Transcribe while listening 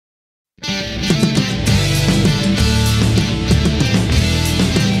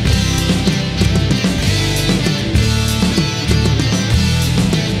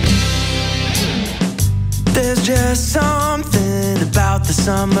There's just something about the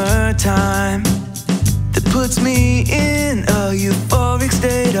summertime that puts me in a euphoric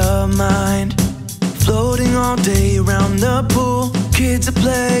state of mind. Floating all day around the pool, kids are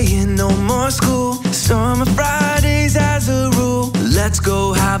playing, no more school. Summer Fridays as a rule, let's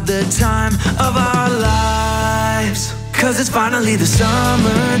go have the time of our lives. 'Cause it's finally the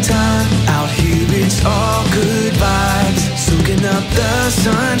summertime. Out here it's all good vibes, soaking up the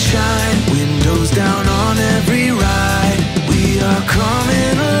sunshine, windows down on every ride. We are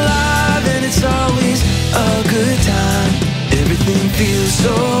coming alive and it's always a good time. Everything feels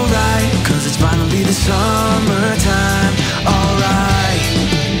so right, 'cause it's finally the summertime. Alright,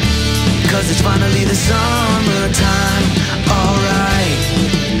 'cause it's finally the summertime. Alright,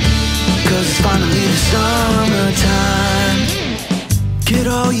 'cause it's finally the summertime. Get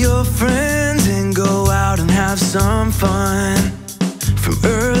all your friends and go out and have some fun, from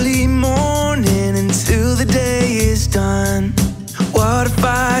early morning until the day is done. Water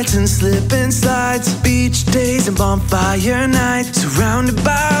fights and slip and slides, beach days and bonfire nights, surrounded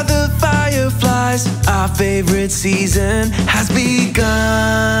by the fireflies. Our favorite season has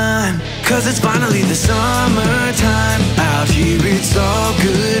begun, 'cause it's finally the summertime. Out here it's all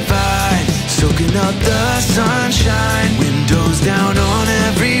good vibes, soaking up the sunshine, windows down on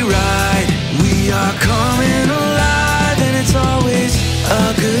every ride. We are coming alive and it's always a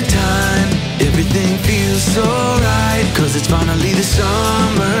good time. Everything feels so right, 'cause it's finally the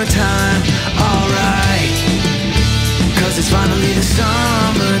summertime. Alright, 'cause it's finally the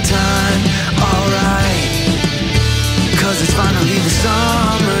summertime. Alright, 'cause it's finally the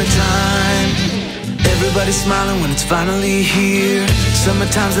summertime. Everybody's smiling when it's finally here.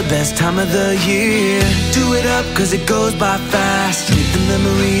 Summertime's the best time of the year. Do it up 'cause it goes by fast. Make the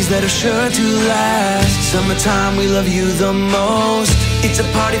memories that are sure to last. Summertime, we love you the most. It's a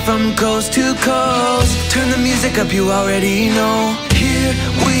party from coast to coast. Turn the music up, you already know. Here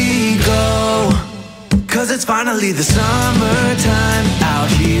we go, 'cause it's finally the summertime. Out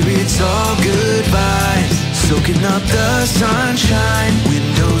here it's all good vibes, soaking up the sunshine,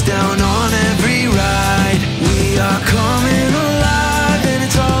 windows down on every ride. We are coming alive and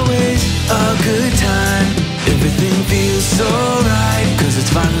it's always a good time. Everything feels so right, 'cause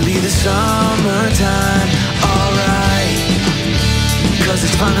it's finally the summertime. Alright, 'cause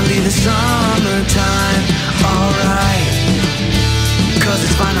it's finally the summertime. Alright, 'cause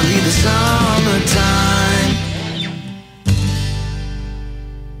it's finally the summertime.